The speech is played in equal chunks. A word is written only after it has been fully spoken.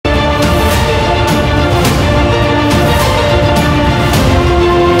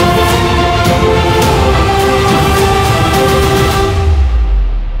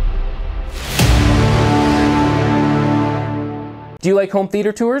Do you like home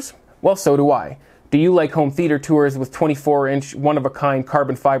theater tours? Well, so do I. Do you like home theater tours with 24-inch, one-of-a-kind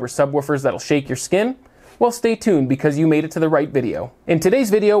carbon fiber subwoofers that'll shake your skin? Well, stay tuned because you made it to the right video. In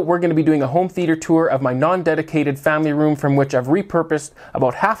today's video, we're going to be doing a home theater tour of my non-dedicated family room from which I've repurposed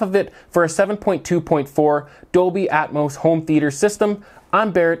about half of it for a 7.2.4 Dolby Atmos home theater system.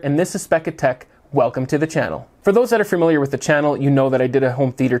 I'm Barrett and this is Spec Tech. Welcome to the channel. For those that are familiar with the channel, you know that I did a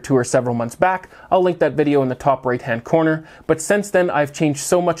home theater tour several months back. I'll link that video in the top right hand corner. But since then, I've changed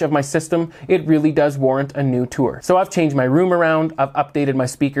so much of my system, it really does warrant a new tour. So I've changed my room around, I've updated my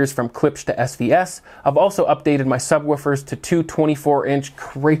speakers from Klipsch to SVS, I've also updated my subwoofers to two 24-inch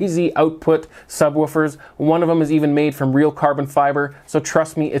crazy output subwoofers. One of them is even made from real carbon fiber, so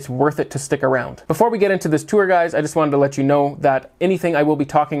trust me, it's worth it to stick around. Before we get into this tour, guys, I just wanted to let you know that anything I will be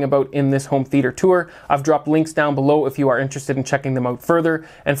talking about in this home theater tour, I've dropped links down below if you are interested in checking them out further.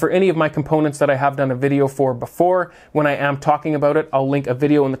 And for any of my components that I have done a video for before, when I am talking about it, I'll link a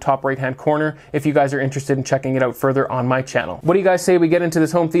video in the top right hand corner if you guys are interested in checking it out further on my channel. What do you guys say we get into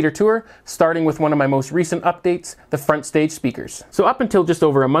this home theater tour, starting with one of my most recent updates, the front stage speakers. So up until just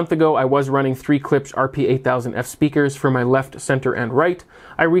over a month ago, I was running 3 Klipsch RP8000F speakers for my left, center, and right.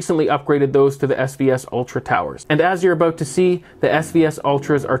 I recently upgraded those to the SVS Ultra towers. And as you're about to see, the SVS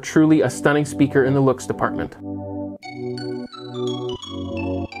Ultras are truly a stunning speaker in the looks department.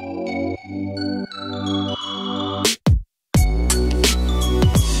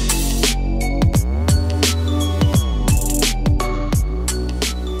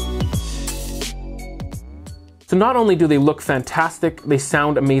 So not only do they look fantastic, they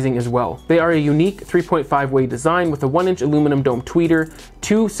sound amazing as well. They are a unique 3.5-way design with a 1-inch aluminum dome tweeter,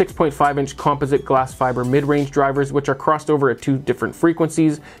 two 6.5-inch composite glass fiber mid-range drivers, which are crossed over at 2 different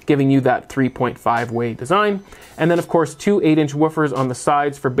frequencies, giving you that 3.5-way design. And then of course 2 8-inch woofers on the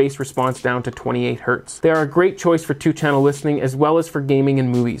sides for bass response down to 28 Hz. They are a great choice for 2-channel listening as well as for gaming and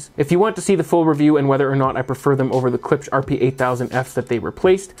movies. If you want to see the full review and whether or not I prefer them over the Klipsch RP8000Fs that they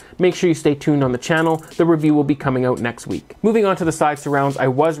replaced, make sure you stay tuned on the channel. The review will be coming out next week. Moving on to the side surrounds, I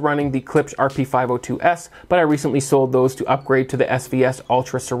was running the Klipsch RP502S, but I recently sold those to upgrade to the SVS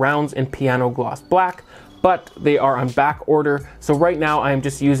Ultra Surrounds in piano gloss black, but they are on back order, so right now I am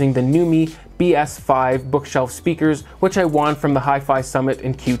just using the NUMI BS5 bookshelf speakers, which I won from the Hi-Fi Summit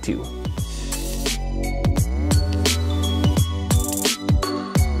in Q2.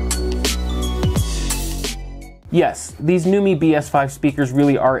 Yes, these NUMI BS5 speakers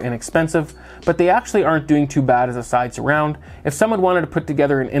really are inexpensive, but they actually aren't doing too bad as a side surround. If someone wanted to put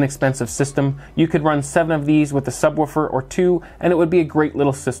together an inexpensive system, you could run 7 of these with a subwoofer or 2, and it would be a great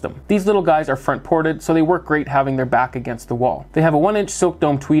little system. These little guys are front ported, so they work great having their back against the wall. They have a 1-inch silk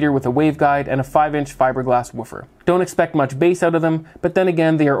dome tweeter with a waveguide and a 5-inch fiberglass woofer. Don't expect much bass out of them, but then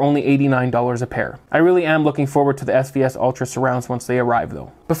again, they are only $89 a pair. I really am looking forward to the SVS Ultra Surrounds once they arrive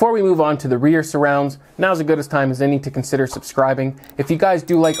though. Before we move on to the rear surrounds, now's as good a time as any to consider subscribing. If you guys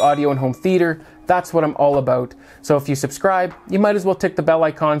do like audio and home theater, that's what I'm all about. So if you subscribe, you might as well tick the bell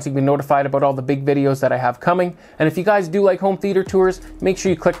icon so you can be notified about all the big videos that I have coming. And if you guys do like home theater tours, make sure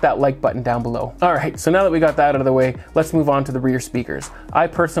you click that like button down below. All right, so now that we got that out of the way, let's move on to the rear speakers. I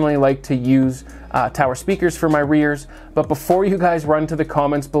personally like to use tower speakers for my rears, but before you guys run to the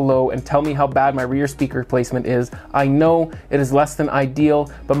comments below and tell me how bad my rear speaker placement is, I know it is less than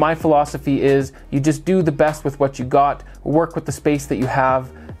ideal, but my philosophy is you just do the best with what you got, work with the space that you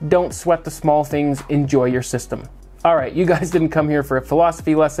have, don't sweat the small things, enjoy your system. All right, you guys didn't come here for a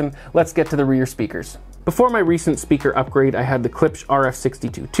philosophy lesson, let's get to the rear speakers. Before my recent speaker upgrade, I had the Klipsch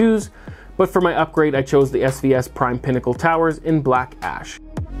RF62-2s, but for my upgrade, I chose the SVS Prime Pinnacle towers in black ash.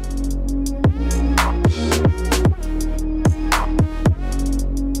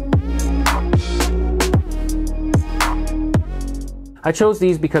 I chose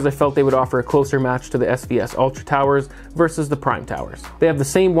these because I felt they would offer a closer match to the SVS Ultra towers versus the Prime towers. They have the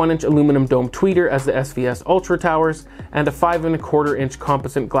same 1-inch aluminum dome tweeter as the SVS Ultra towers, and a 5.25-inch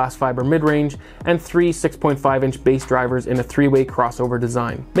composite glass fiber mid-range, and 3 6.5-inch bass drivers in a 3-way crossover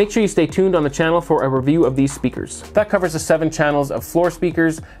design. Make sure you stay tuned on the channel for a review of these speakers. That covers the 7 channels of floor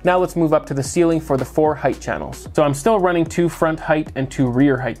speakers. Now let's move up to the ceiling for the 4 height channels. So I'm still running 2 front height and 2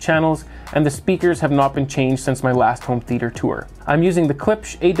 rear height channels, and the speakers have not been changed since my last home theater tour. I'm using the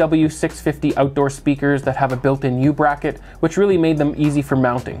Klipsch AW650 outdoor speakers that have a built-in U-bracket, which really made them easy for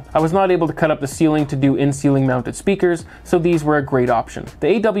mounting. I was not able to cut up the ceiling to do in-ceiling mounted speakers, so these were a great option. The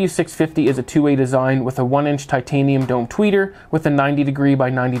AW650 is a 2-way design with a 1-inch titanium dome tweeter with a 90°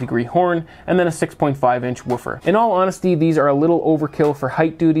 by 90° horn, and then a 6.5-inch woofer. In all honesty, these are a little overkill for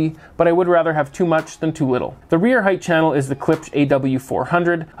height duty, but I would rather have too much than too little. The rear height channel is the Klipsch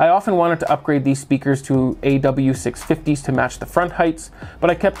AW400. I often wanted to upgrade these speakers to AW650s to match the front heights, but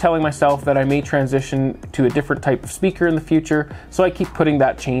I kept telling myself that I may transition to a different type of speaker in the future, so I keep putting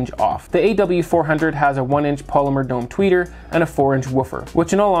that change off. The AW400 has a 1-inch polymer dome tweeter and a 4-inch woofer,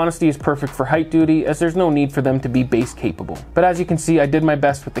 which in all honesty is perfect for height duty, as there's no need for them to be bass capable. But as you can see, I did my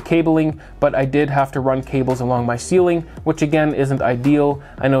best with the cabling, but I did have to run cables along my ceiling, which again isn't ideal.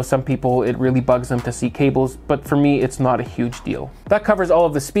 I know some people, it really bugs them to see cables, but for me it's not a huge deal. That covers all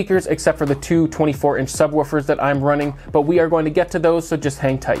of the speakers except for the two 24-inch subwoofers that I'm running, but we are going to get to those, so just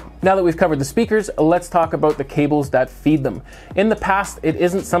hang tight. Now that we've covered the speakers, let's talk about the cables that feed them. In the past, it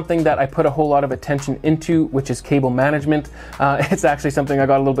isn't something that I put a whole lot of attention into, which is cable management. It's actually something I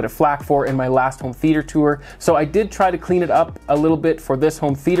got a little bit of flack for in my last home theater tour, so I did try to clean it up a little bit for this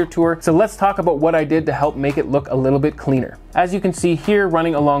home theater tour. So let's talk about what I did to help make it look a little bit cleaner. As you can see here,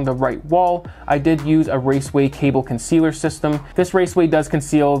 running along the right wall, I did use a Raceway cable concealer system. This Raceway does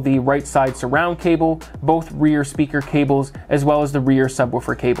conceal the right side surround cable, both rear speaker cables, as well as the rear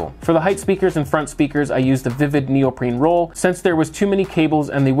subwoofer cable. For the height speakers and front speakers, I used the Vivid neoprene roll, since there was too many cables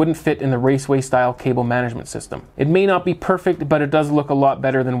and they wouldn't fit in the Raceway style cable management system. It may not be perfect, but it does look a lot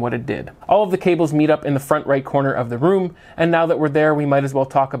better than what it did. All of the cables meet up in the front right corner of the room, and now that we're there, we might as well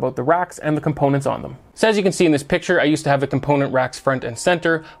talk about the racks and the components on them. So as you can see in this picture, I used to have the component racks front and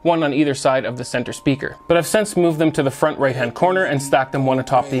center, one on either side of the center speaker. But I've since moved them to the front right-hand corner and stacked them one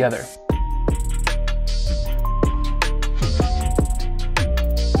atop the other.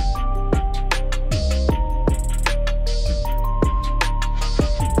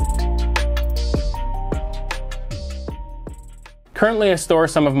 Currently I store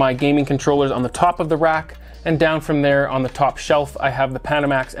some of my gaming controllers on the top of the rack, and down from there on the top shelf I have the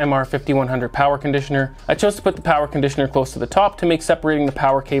Panamax MR5100 power conditioner. I chose to put the power conditioner close to the top to make separating the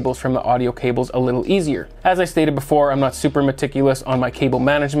power cables from the audio cables a little easier. As I stated before, I'm not super meticulous on my cable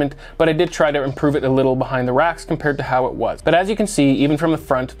management, but I did try to improve it a little behind the racks compared to how it was. But as you can see, even from the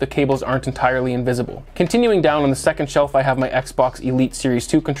front, the cables aren't entirely invisible. Continuing down on the second shelf, I have my Xbox Elite Series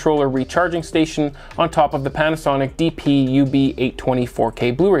 2 controller recharging station on top of the Panasonic DP-UB820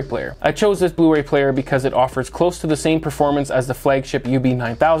 4K Blu-ray player. I chose this Blu-ray player because it offers close to the same performance as the flagship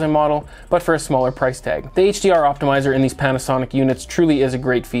UB9000 model, but for a smaller price tag. The HDR optimizer in these Panasonic units truly is a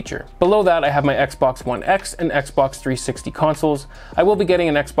great feature. Below that, I have my Xbox One X and Xbox 360 consoles. I will be getting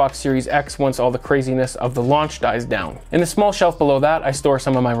an Xbox Series X once all the craziness of the launch dies down. In the small shelf below that, I store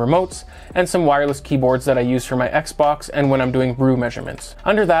some of my remotes and some wireless keyboards that I use for my Xbox and when I'm doing RU measurements.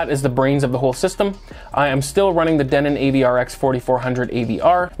 Under that is the brains of the whole system. I am still running the Denon AVRX 4400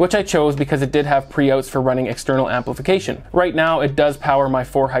 AVR, which I chose because it did have pre-outs for running external amplification. Right now, it does power my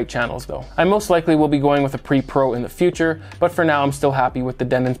 4 height channels though. I most likely will be going with a pre-pro in the future, but for now I'm still happy with the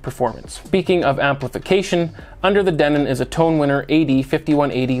Denon's performance. Speaking of amplification, under the Denon is a Tonewinner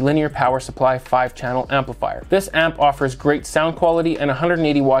AD5180 linear power supply 5-channel amplifier. This amp offers great sound quality and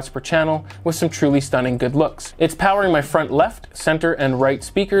 180 watts per channel with some truly stunning good looks. It's powering my front left, center, and right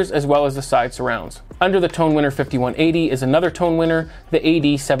speakers as well as the side surrounds. Under the Tonewinner 5180 is another Tonewinner, the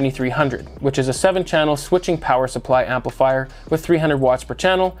AD7300, which is a 7-channel switching power supply amplifier with 300 watts per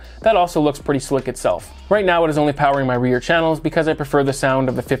channel that also looks pretty slick itself. Right now it is only powering my rear channels because I prefer the sound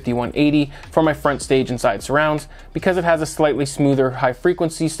of the 5180 for my front stage and side surrounds because it has a slightly smoother high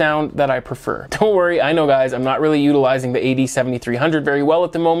frequency sound that I prefer. Don't worry, I know guys, I'm not really utilizing the AD7300 very well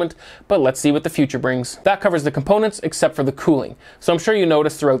at the moment, but let's see what the future brings. That covers the components except for the cooling. So I'm sure you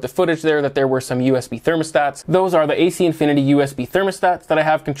noticed throughout the footage there that there were some USB thermostats. Those are the AC Infinity USB thermostats that I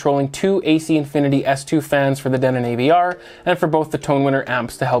have controlling 2 AC Infinity S2 fans for the Denon AVR and for both the Tonewinner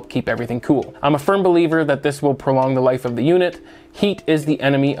amps to help keep everything cool. I'm a firm believer that this will prolong the life of the unit. Heat is the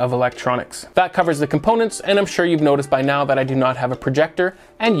enemy of electronics. That covers the components, and I'm sure you've noticed by now that I do not have a projector,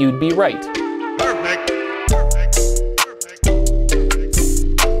 and you'd be right. Perfect.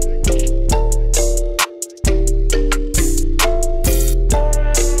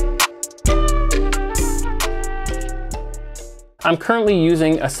 I'm currently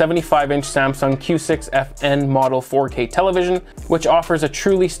using a 75-inch Samsung Q6FN model 4K television, which offers a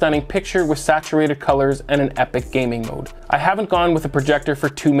truly stunning picture with saturated colors and an epic gaming mode. I haven't gone with a projector for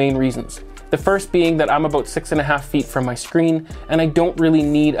 2 main reasons. The first being that I'm about 6.5 feet from my screen and I don't really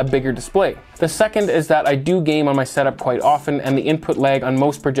need a bigger display. The second is that I do game on my setup quite often and the input lag on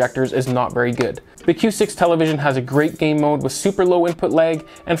most projectors is not very good. The Q6 television has a great game mode with super low input lag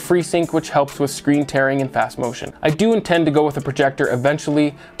and FreeSync, which helps with screen tearing and fast motion. I do intend to go with a projector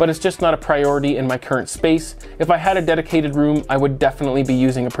eventually, but it's just not a priority in my current space. If I had a dedicated room, I would definitely be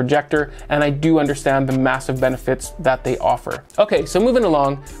using a projector, and I do understand the massive benefits that they offer. Okay, so moving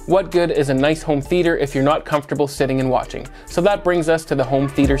along, what good is a nice home theater if you're not comfortable sitting and watching? So that brings us to the home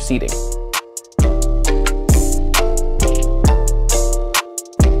theater seating.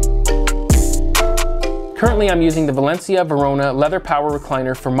 Currently I'm using the Valencia Verona leather power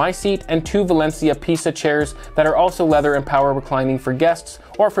recliner for my seat and 2 Valencia Pisa chairs that are also leather and power reclining for guests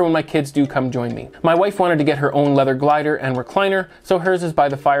or for when my kids do come join me. My wife wanted to get her own leather glider and recliner, so hers is by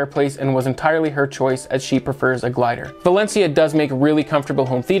the fireplace and was entirely her choice as she prefers a glider. Valencia does make really comfortable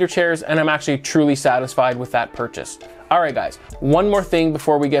home theater chairs, and I'm actually truly satisfied with that purchase. Alright guys, one more thing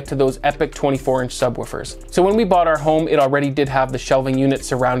before we get to those epic 24-inch subwoofers. So when we bought our home, it already did have the shelving unit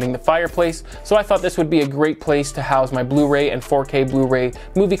surrounding the fireplace, so I thought this would be a great place to house my Blu-ray and 4K Blu-ray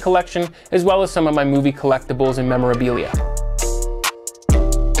movie collection, as well as some of my movie collectibles and memorabilia.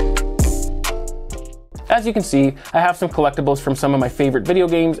 As you can see, I have some collectibles from some of my favorite video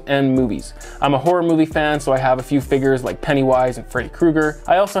games and movies. I'm a horror movie fan, so I have a few figures like Pennywise and Freddy Krueger.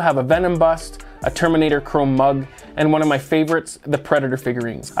 I also have a Venom bust, a Terminator chrome mug, and one of my favorites, the Predator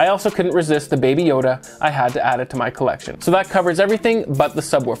figurines. I also couldn't resist the Baby Yoda. I had to add it to my collection. So that covers everything but the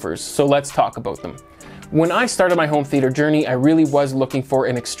subwoofers, so let's talk about them. When I started my home theater journey, I really was looking for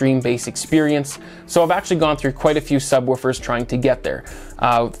an extreme bass experience, so I've actually gone through quite a few subwoofers trying to get there.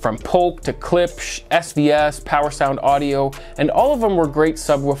 From Polk to Klipsch, SVS, Power Sound Audio, and all of them were great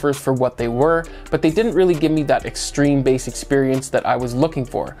subwoofers for what they were, but they didn't really give me that extreme bass experience that I was looking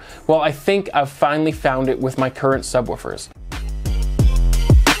for. Well, I think I've finally found it with my current subwoofers.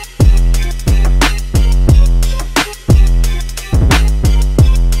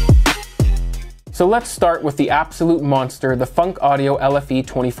 So let's start with the absolute monster, the Funk Audio LFE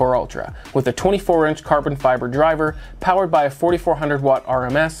 24 Ultra, with a 24-inch carbon fiber driver, powered by a 4400 watt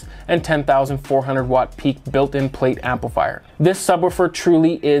RMS and 10,400 watt peak built-in plate amplifier. This subwoofer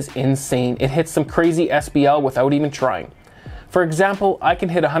truly is insane. It hits some crazy SBL without even trying. For example, I can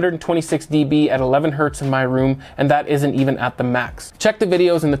hit 126 dB at 11 Hz in my room, and that isn't even at the max. Check the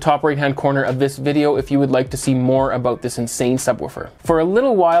videos in the top right hand corner of this video if you would like to see more about this insane subwoofer. For a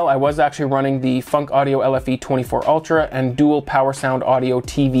little while, I was actually running the Funk Audio LFE 24 Ultra and dual Power Sound Audio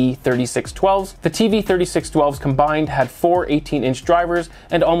TV 3612s. The TV 3612s combined had 4 18-inch drivers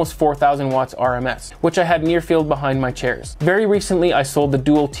and almost 4,000 watts RMS, which I had near field behind my chairs. Very recently, I sold the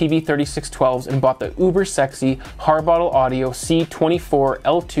dual TV 3612s and bought the uber sexy Harbottle Audio C24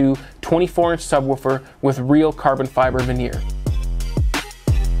 L2 24-inch subwoofer with real carbon fiber veneer.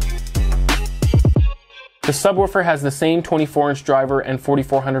 The subwoofer has the same 24-inch driver and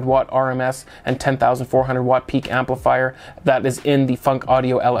 4400 watt RMS and 10,400 watt peak amplifier that is in the Funk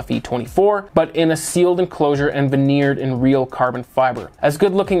Audio LFE 24, but in a sealed enclosure and veneered in real carbon fiber. As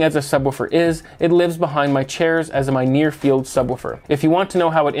good looking as a subwoofer is, it lives behind my chairs as my near field subwoofer. If you want to know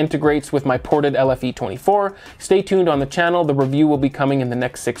how it integrates with my ported LFE 24, stay tuned on the channel. The review will be coming in the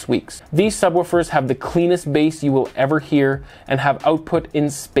next 6 weeks. These subwoofers have the cleanest bass you will ever hear and have output in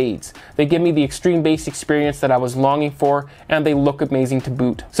spades. They give me the extreme bass experience that I was longing for, and they look amazing to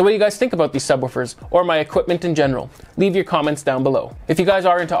boot. So what do you guys think about these subwoofers or my equipment in general? Leave your comments down below. If you guys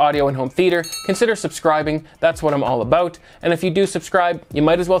are into audio and home theater, consider subscribing. That's what I'm all about. And if you do subscribe, you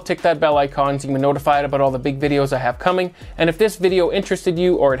might as well tick that bell icon so you can be notified about all the big videos I have coming. And if this video interested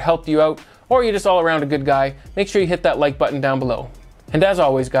you or it helped you out, or you're just all around a good guy, make sure you hit that like button down below. And as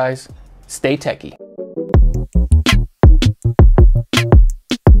always guys, stay techie.